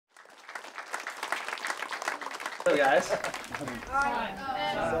Hello guys.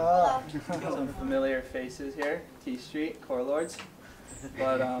 Hello. Some familiar faces here, T Street, Core Lords.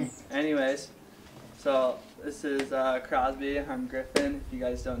 But anyways, so this is Crosby, I'm Griffin, if you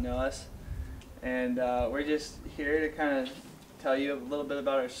guys don't know us. And we're just here to kind of tell you a little bit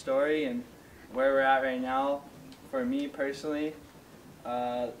about our story and where we're at right now. For me personally,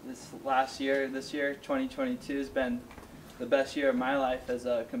 this year, 2022, has been the best year of my life as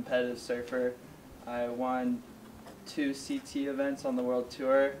a competitive surfer. I won 2 CT events on the World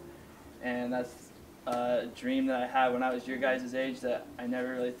Tour, and that's a dream that I had when I was your guys' age that I never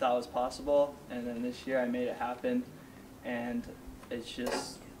really thought was possible. And then this year I made it happen, and it's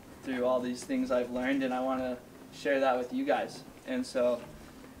just through all these things I've learned, and I want to share that with you guys. And so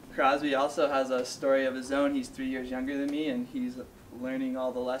Crosby also has a story of his own. He's 3 years younger than me, and he's learning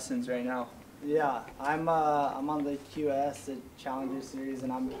all the lessons right now. Yeah, I'm on the QS, the Challenger Series,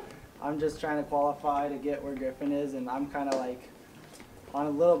 and I'm just trying to qualify to get where Griffin is, and I'm kind of like on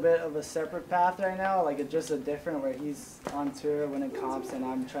a little bit of a separate path right now, like it's just a different where he's on tour winning comps, and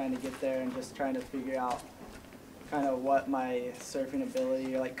I'm trying to get there and just trying to figure out kind of what my surfing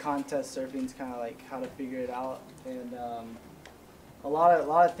ability, or like contest surfing is kind of like how to figure it out. And a lot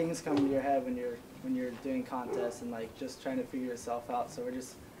of things come to your head when you're doing contests and like just trying to figure yourself out. So we're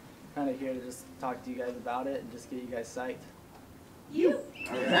just kind of here to just talk to you guys about it and just get you guys psyched. You.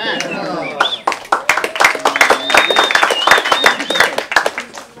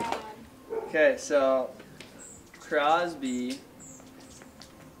 Okay, so Crosby,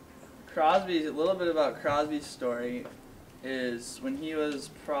 a little bit about Crosby's story is when he was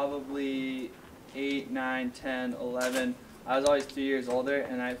probably 8, 9, 10, 11, I was always 3 years older,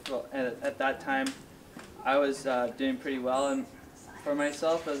 and I felt at that time I was doing pretty well for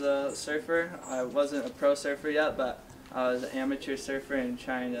myself as a surfer. I wasn't a pro surfer yet, but I was an amateur surfer and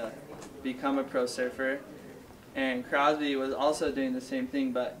trying to become a pro surfer. And Crosby was also doing the same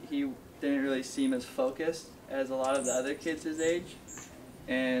thing, but he didn't really seem as focused as a lot of the other kids his age.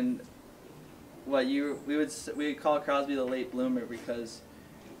 And we would call Crosby the late bloomer because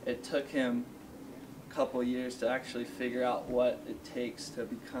it took him a couple years to actually figure out what it takes to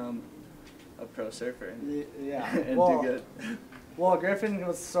become a pro surfer. Yeah. And well, do good. Well, Griffin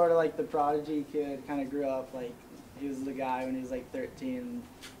was sort of like the prodigy kid, kind of grew up like he was the guy when he was like 13.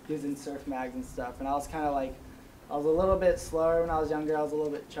 He was in surf mags and stuff, and I was kind of like, I was a little bit slower when I was younger. I was a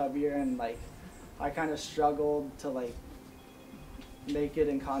little bit chubbier, and like I kind of struggled to like make it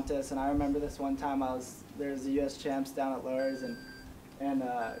in contests. And I remember this one time there's the U.S. champs down at Lowers, and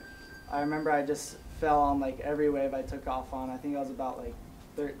I remember I just fell on like every wave I took off on. I think I was about like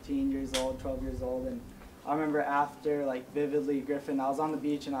 13 years old, 12 years old, and I remember after, like vividly, Griffin, I was on the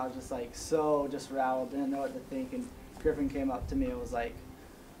beach and I was just like so just rattled, didn't know what to think, and Griffin came up to me and was like,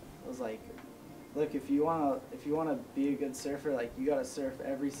 look, if you wanna be a good surfer, like you gotta surf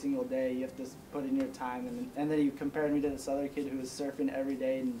every single day. You have to put in your time. And then he compared me to this other kid who was surfing every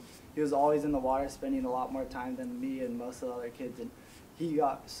day, and he was always in the water, spending a lot more time than me and most of the other kids, and he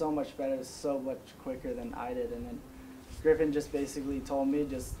got so much better, so much quicker than I did. And then Griffin just basically told me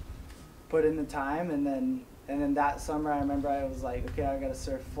just put in the time, and then that summer I remember I was like, okay, I gotta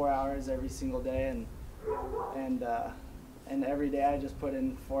surf 4 hours every single day, and every day I just put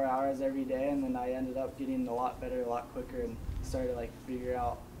in 4 hours every day, and then I ended up getting a lot better, a lot quicker, and started to like figure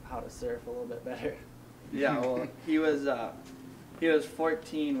out how to surf a little bit better. Yeah, well, he was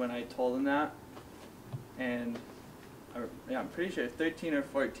 14 when I told him that, and yeah, I'm pretty sure 13 or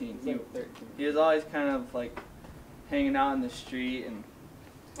 14. He was always kind of like hanging out in the street and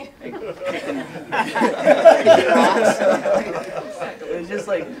kicking rocks. It was just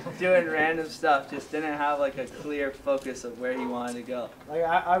like doing random stuff. Just didn't have like a clear focus of where he wanted to go. Like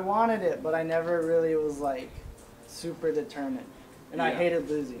I wanted it, but I never really was like super determined, and I hated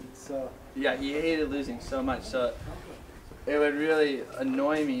losing. So yeah, he hated losing so much. So it would really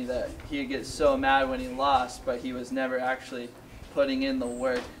annoy me that he'd get so mad when he lost, but he was never actually putting in the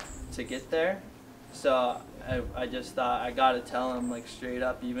work to get there. So I just thought I gotta tell him like straight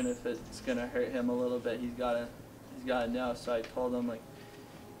up, even if it's gonna hurt him a little bit, he's gotta know. So I told him like,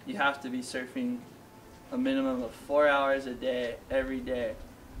 you have to be surfing a minimum of 4 hours a day every day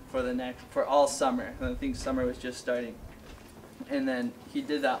for all summer. And I think summer was just starting. And then he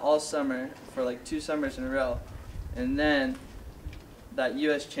did that all summer for like 2 summers in a row. And then that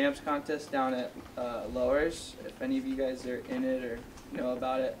U.S. Champs contest down at Lowers, if any of you guys are in it or know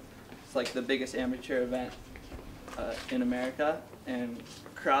about it, it's like the biggest amateur event in America. And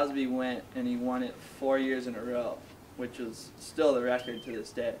Crosby went and he won it 4 years in a row, which was still the record to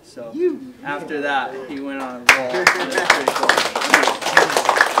this day. So after that, he went on a roll. And it was pretty cool.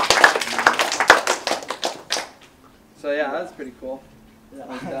 that's pretty cool. Yeah.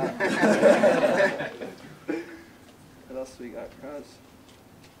 Like that. What else we got, Cross?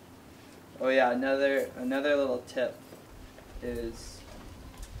 Oh yeah, another little tip is,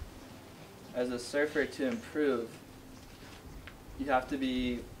 as a surfer, to improve, you have to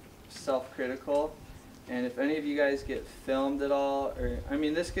be self-critical. And if any of you guys get filmed at all, or I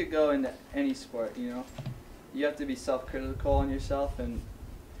mean, this could go into any sport, you know, you have to be self-critical on yourself and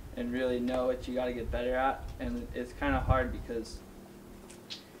really know what you got to get better at. And it's kind of hard because,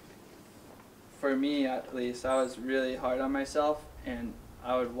 for me at least, I was really hard on myself, and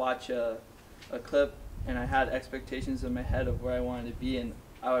I would watch a clip and I had expectations in my head of where I wanted to be, and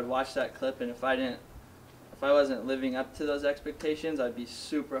I would watch that clip, and if I wasn't living up to those expectations, I'd be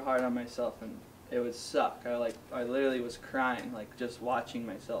super hard on myself, and it would suck. I literally was crying, like, just watching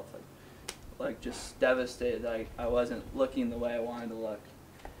myself, like just devastated that I wasn't looking the way I wanted to look.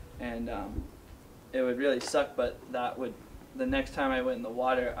 And it would really suck, but the next time I went in the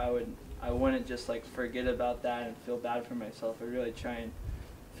water, I wouldn't just like forget about that and feel bad for myself. I'd really try and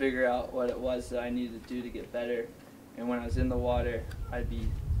figure out what it was that I needed to do to get better. And when I was in the water, I'd be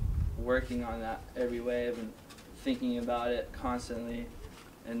working on that every wave and thinking about it constantly,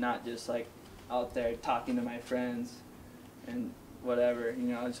 and not just like out there talking to my friends and whatever, you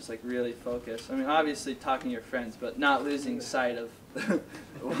know. It's just like really focused. I mean, obviously talking to your friends, but not losing sight of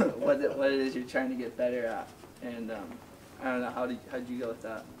what it is you're trying to get better at. And I don't know, how'd you go with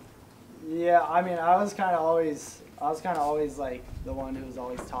that? Yeah, I mean, I was kind of always like the one who was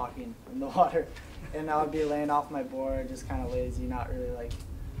always talking in the water, and I would be laying off my board, just kind of lazy, not really like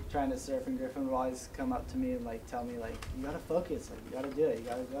trying to surf. And Griffin would always come up to me and like tell me like, you gotta focus, like you gotta do it, you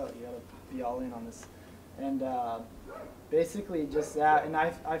gotta go, you gotta be all in on this. And basically just that. And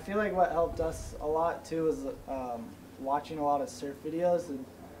I feel like what helped us a lot too was watching a lot of surf videos and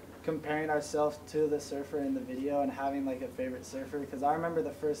comparing ourselves to the surfer in the video and having like a favorite surfer. Because I remember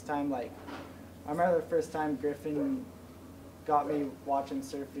the first time Griffin got me watching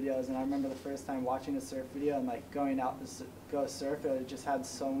surf videos, and I remember the first time watching a surf video and like going out to go surf. It just had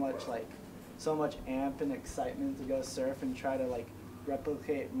so much amp and excitement to go surf and try to like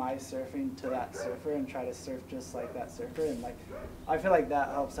replicate my surfing to that surfer and try to surf just like that surfer. And like I feel like that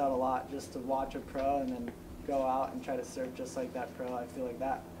helps out a lot, just to watch a pro and then go out and try to surf just like that pro. I feel like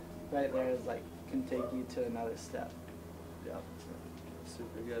that right there is like can take you to another step. Yeah,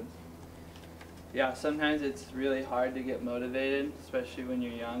 super good. Yeah, sometimes it's really hard to get motivated, especially when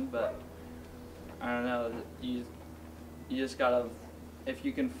you're young, but I don't know, you just gotta, if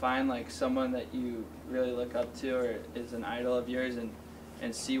you can find like someone that you really look up to or is an idol of yours,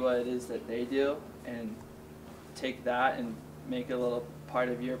 and see what it is that they do and take that and make it a little part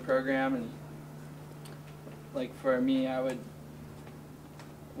of your program. And like for me, there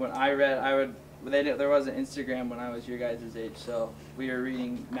wasn't Instagram when I was your guys' age, so we were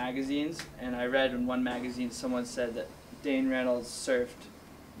reading magazines, and I read in one magazine someone said that Dane Reynolds surfed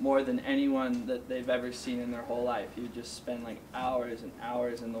more than anyone that they've ever seen in their whole life. He would just spend like hours and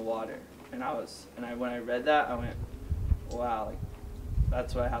hours in the water. And when I read that, I went, wow, like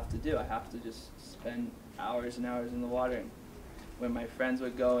that's what I have to do. I have to just spend hours and hours in the water. And when my friends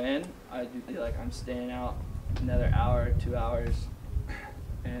would go in, I'd be like, I'm staying out another hour, 2 hours.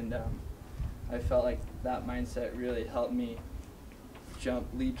 And I felt like that mindset really helped me jump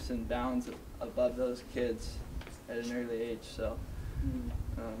leaps and bounds above those kids at an early age. So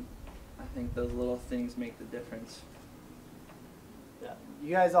I think those little things make the difference. Yeah. You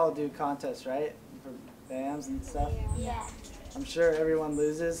guys all do contests, right? For BAMs and stuff? Yeah. I'm sure everyone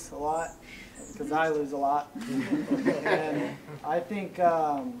loses a lot, because I lose a lot. And I think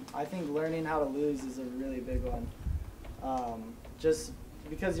learning how to lose is a really big one. Just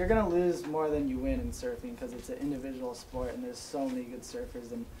because you're going to lose more than you win in surfing, because it's an individual sport and there's so many good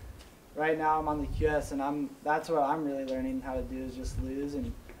surfers. And right now I'm on the QS, and that's what I'm really learning how to do, is just lose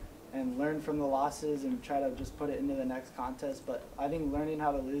and learn from the losses and try to just put it into the next contest. But I think learning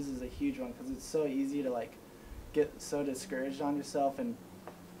how to lose is a huge one, because it's so easy to like get so discouraged on yourself, and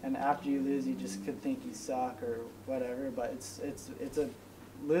after you lose you just could think you suck or whatever. But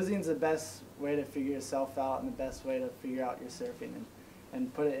losing's the best way to figure yourself out and the best way to figure out your surfing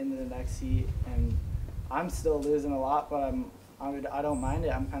and put it into the next heat. And I'm still losing a lot, but I don't mind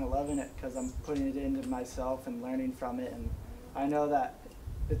it. I'm kind of loving it, because I'm putting it into myself and learning from it. And I know that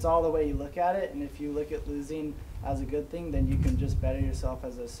it's all the way you look at it, and if you look at losing as a good thing, then you can just better yourself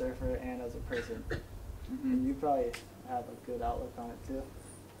as a surfer and as a person. Mm-hmm. And you probably have a good outlook on it too.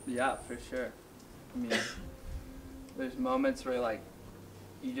 Yeah, for sure. I mean, there's moments where like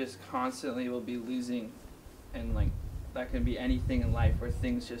you just constantly will be losing, and like that can be anything in life where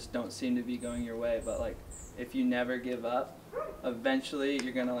things just don't seem to be going your way, but like if you never give up, eventually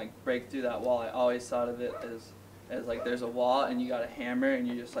you're gonna like break through that wall. I always thought of it as like there's a wall and you got a hammer and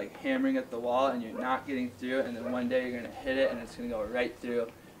you're just like hammering at the wall and you're not getting through it, and then one day you're gonna hit it and it's gonna go right through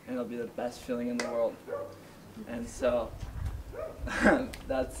and it'll be the best feeling in the world. And so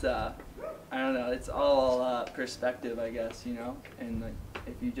that's I don't know, it's all perspective, I guess, you know, and like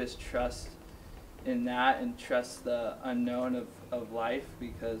if you just trust in that and trust the unknown of life,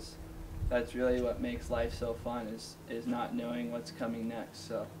 because that's really what makes life so fun, is not knowing what's coming next.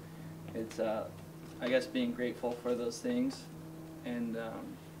 So it's I guess being grateful for those things, and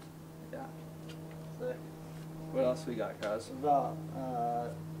yeah. So, What else we got, guys? about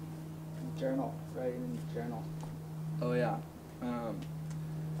journal, writing in the journal Oh yeah.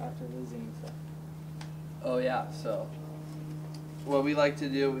 after losing and stuff. Oh yeah. So what we like to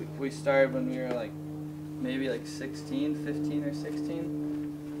do, we started when we were like maybe like 16, 15 or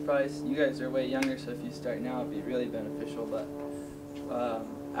 16. Probably you guys are way younger, so if you start now it'd be really beneficial. But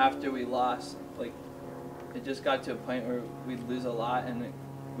after we lost, like it just got to a point where we'd lose a lot and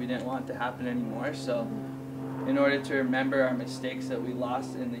we didn't want it to happen anymore. So in order to remember our mistakes that we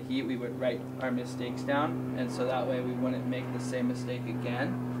lost in the heat, we would write our mistakes down, and so that way we wouldn't make the same mistake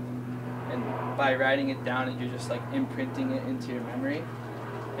again. And by writing it down, you're just like imprinting it into your memory,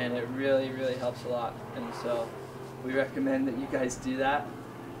 and it really, really helps a lot. And so we recommend that you guys do that.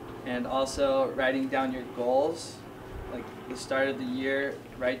 And also writing down your goals, like the start of the year,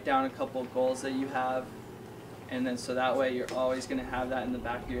 write down a couple of goals that you have, and then so that way you're always going to have that in the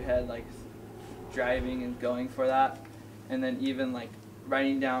back of your head, like driving and going for that. And then even like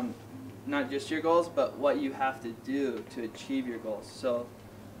writing down not just your goals, but what you have to do to achieve your goals. So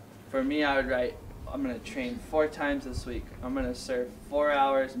for me, I would write, I'm going to train 4 times this week. I'm going to surf 4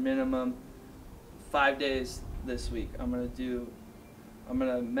 hours minimum 5 days this week. I'm going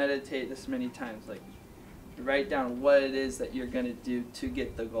to meditate this many times. Like, write down what it is that you're going to do to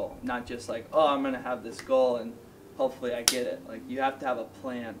get the goal. Not just like, oh, I'm going to have this goal and hopefully I get it. Like, you have to have a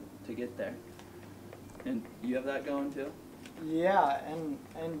plan to get there. And you have that going too? Yeah,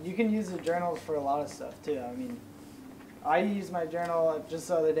 and you can use the journals for a lot of stuff too. I mean, I used my journal just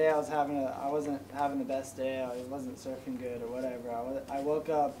the other day. I wasn't having the best day. I wasn't surfing good or whatever. I woke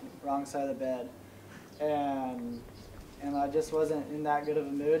up wrong side of the bed, and I just wasn't in that good of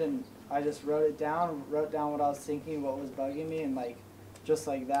a mood. And I just wrote down what I was thinking, what was bugging me, and like just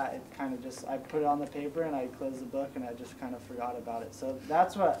like that, it kind of just I put it on the paper and I closed the book and I just kind of forgot about it. So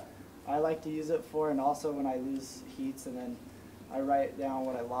that's what I like to use it for. And also when I lose heats, and then I write down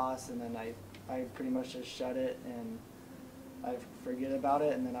what I lost, and then I pretty much just shut it and I forget about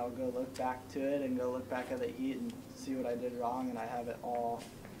it, and then I'll go look back to it and go look back at the heat and see what I did wrong, and I have it all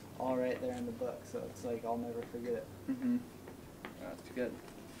right there in the book, so it's like I'll never forget it. Mm-hmm. That's good.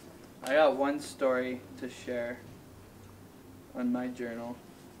 I got one story to share on my journal.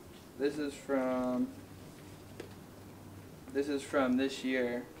 This is from this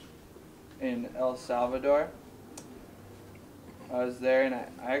year in El Salvador. I was there, and I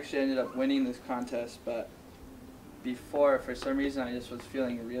actually ended up winning this contest, but before, for some reason, I just was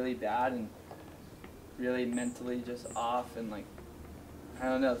feeling really bad and really mentally just off, and like, I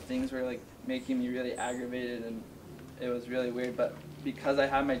don't know, things were like making me really aggravated, and it was really weird. But because I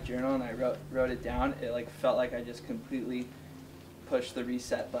had my journal and I wrote it down, it like felt like I just completely pushed the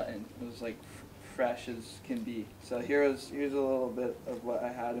reset button. It was like fresh as can be. So here's a little bit of what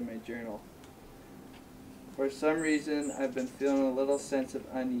I had in my journal. For some reason, I've been feeling a little sense of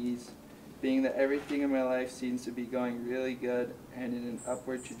unease, being that everything in my life seems to be going really good and in an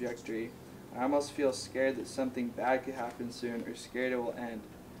upward trajectory. I almost feel scared that something bad could happen soon, or scared it will end.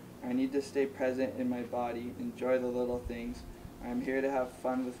 I need to stay present in my body, enjoy the little things. I am here to have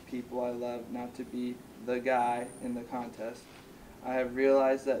fun with people I love, not to be the guy in the contest. I have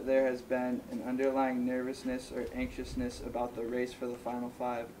realized that there has been an underlying nervousness or anxiousness about the race for the final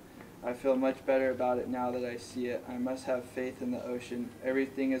 5. I feel much better about it now that I see it. I must have faith in the ocean.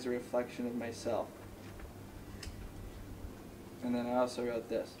 Everything is a reflection of myself. And then I also wrote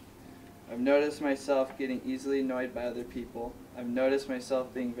this. I've noticed myself getting easily annoyed by other people. I've noticed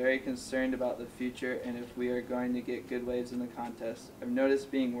myself being very concerned about the future and if we are going to get good waves in the contest. I've noticed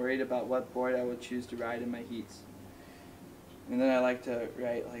being worried about what board I will choose to ride in my heats. And then I like to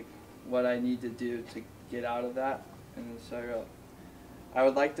write like what I need to do to get out of that. And then so I wrote, I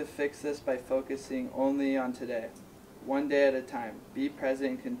would like to fix this by focusing only on today, one day at a time. Be present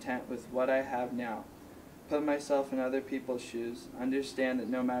and content with what I have now. Put myself in other people's shoes. Understand that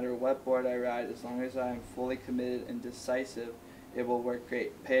no matter what board I ride, as long as I am fully committed and decisive, it will work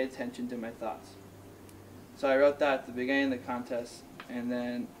great. Pay attention to my thoughts. So I wrote that at the beginning of the contest, and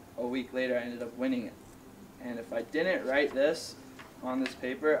then a week later I ended up winning it. And if I didn't write this on this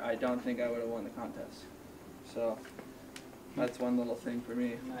paper, I don't think I would have won the contest. So that's one little thing for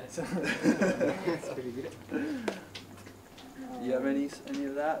me. Nice. That's pretty good. Do you have any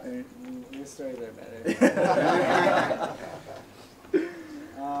of that? Or? Your stories are better.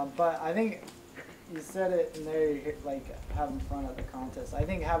 But I think you said it in there, like having fun at the contest. I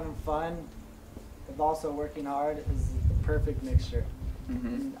think having fun with also working hard is the perfect mixture.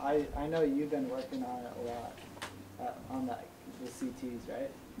 Mm-hmm. I know you've been working on it a lot, on the CTs, right?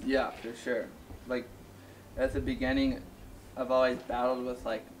 Yeah, for sure. Like at the beginning, I've always battled with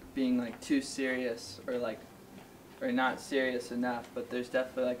like being like too serious or not serious enough. But there's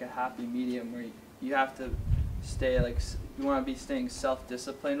definitely like a happy medium where you have to stay like you want to be staying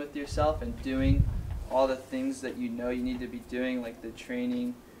self-disciplined with yourself and doing all the things that you know you need to be doing, like the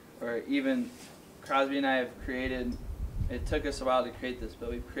training, or even Crosby and I have created. It took us a while to create this, but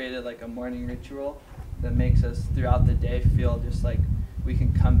we've created like a morning ritual that makes us throughout the day feel just like we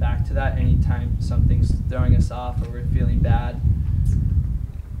can come back to that anytime something's throwing us off or we're feeling bad.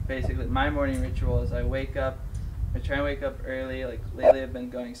 Basically, my morning ritual is I wake up, I try and wake up early, like lately I've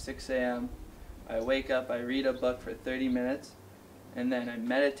been going 6 a.m. I wake up, I read a book for 30 minutes, and then I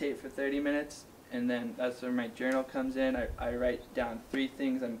meditate for 30 minutes, and then that's where my journal comes in. I write down 3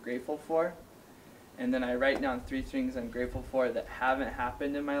 things I'm grateful for. And then I write down 3 things I'm grateful for that haven't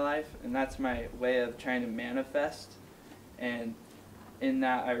happened in my life, and that's my way of trying to manifest. And in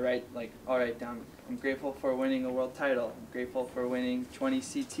that I write, like, I'll write down, I'm grateful for winning a world title. I'm grateful for winning 20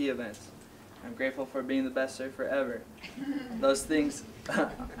 CT events. I'm grateful for being the best surfer ever. Those things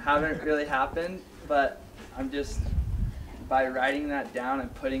haven't really happened, but I'm just, by writing that down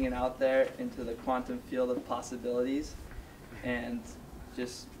and putting it out there into the quantum field of possibilities, and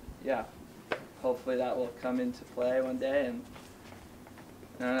just, yeah. Hopefully that will come into play one day, and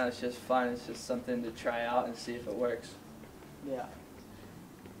I don't know, it's just fun. It's just something to try out and see if it works. Yeah.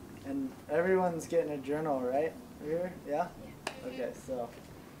 And everyone's getting a journal, right? Here? Yeah? Okay, so.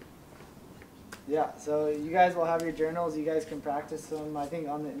 Yeah, so you guys will have your journals. You guys can practice them. I think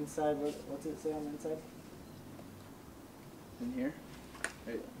on the inside, what's it say on the inside? In here?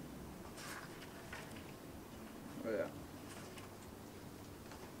 Right. Oh,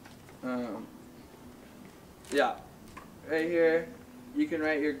 yeah. Yeah, right here, you can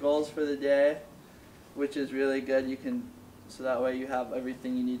write your goals for the day, which is really good. You can, so that way you have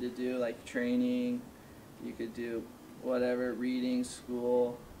everything you need to do, like training. You could do whatever, reading,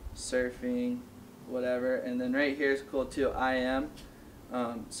 school, surfing, whatever. And then right here is cool too. I am.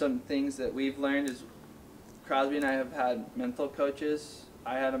 Some things that we've learned is Crosby and I have had mental coaches.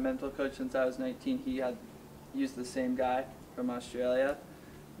 I had a mental coach since I was 19. He had used the same guy from Australia.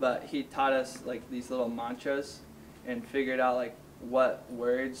 But he taught us like these little mantras and figured out like what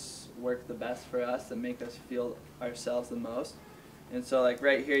words work the best for us that make us feel ourselves the most. And so like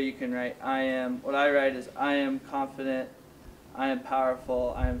right here you can write I am, what I write is I am confident, I am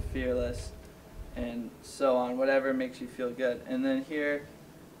powerful, I am fearless, and so on, whatever makes you feel good. And then here,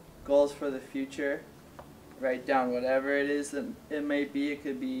 goals for the future, write down whatever it is that it may be. It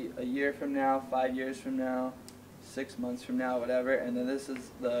could be a year from now, 5 years from now, 6 months from now, whatever. And then this is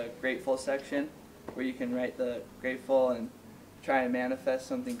the grateful section where you can write the grateful and try and manifest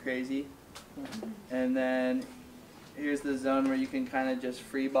something crazy. And then here's the zone where you can kind of just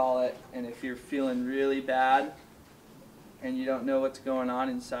free ball it, and if you're feeling really bad and you don't know what's going on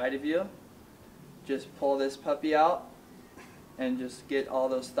inside of you, just pull this puppy out and just get all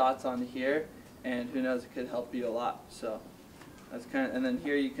those thoughts onto here, and who knows, it could help you a lot. So that's kind of, and then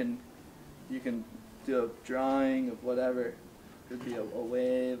here you can do a drawing of whatever. Could be a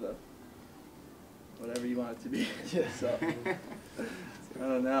wave, whatever you want it to be. Yeah. So I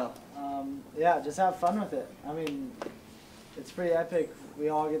don't know. Yeah, just have fun with it. I mean, it's pretty epic. We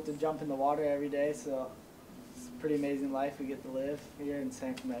all get to jump in the water every day, so it's a pretty amazing life we get to live here in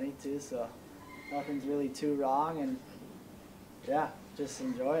San Clemente too. So nothing's really too wrong, and yeah, just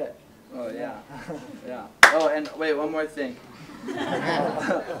enjoy it. Oh yeah, yeah. Oh, and wait, one more thing.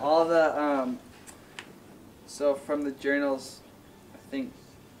 All the so from the journals, I think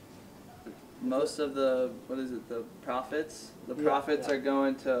most of the, the profits? The profits are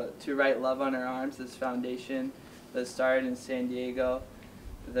going to Write Love on Our Arms, this foundation that started in San Diego.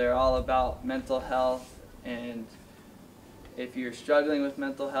 They're all about mental health, and if you're struggling with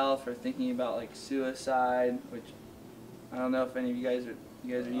mental health or thinking about like suicide, which I don't know if any of you guys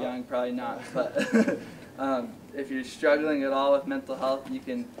are young, probably not, but if you're struggling at all with mental health, you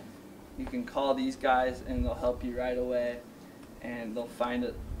can call these guys and they'll help you right away, and they'll find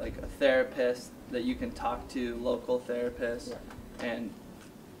like a therapist that you can talk to, local therapists, and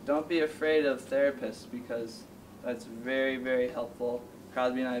don't be afraid of therapists because that's very, very helpful.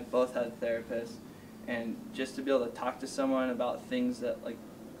 Crosby and I both had therapists, and just to be able to talk to someone about things that like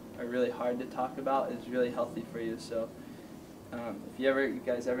are really hard to talk about is really healthy for you. So if you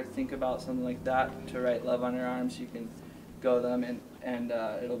guys ever think about something like that, to write Love on Your Arms, you can go to them and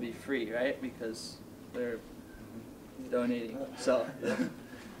it'll be free, right? Because they're donating. So,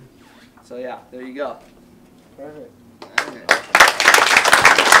 so yeah, there you go. Perfect. All right.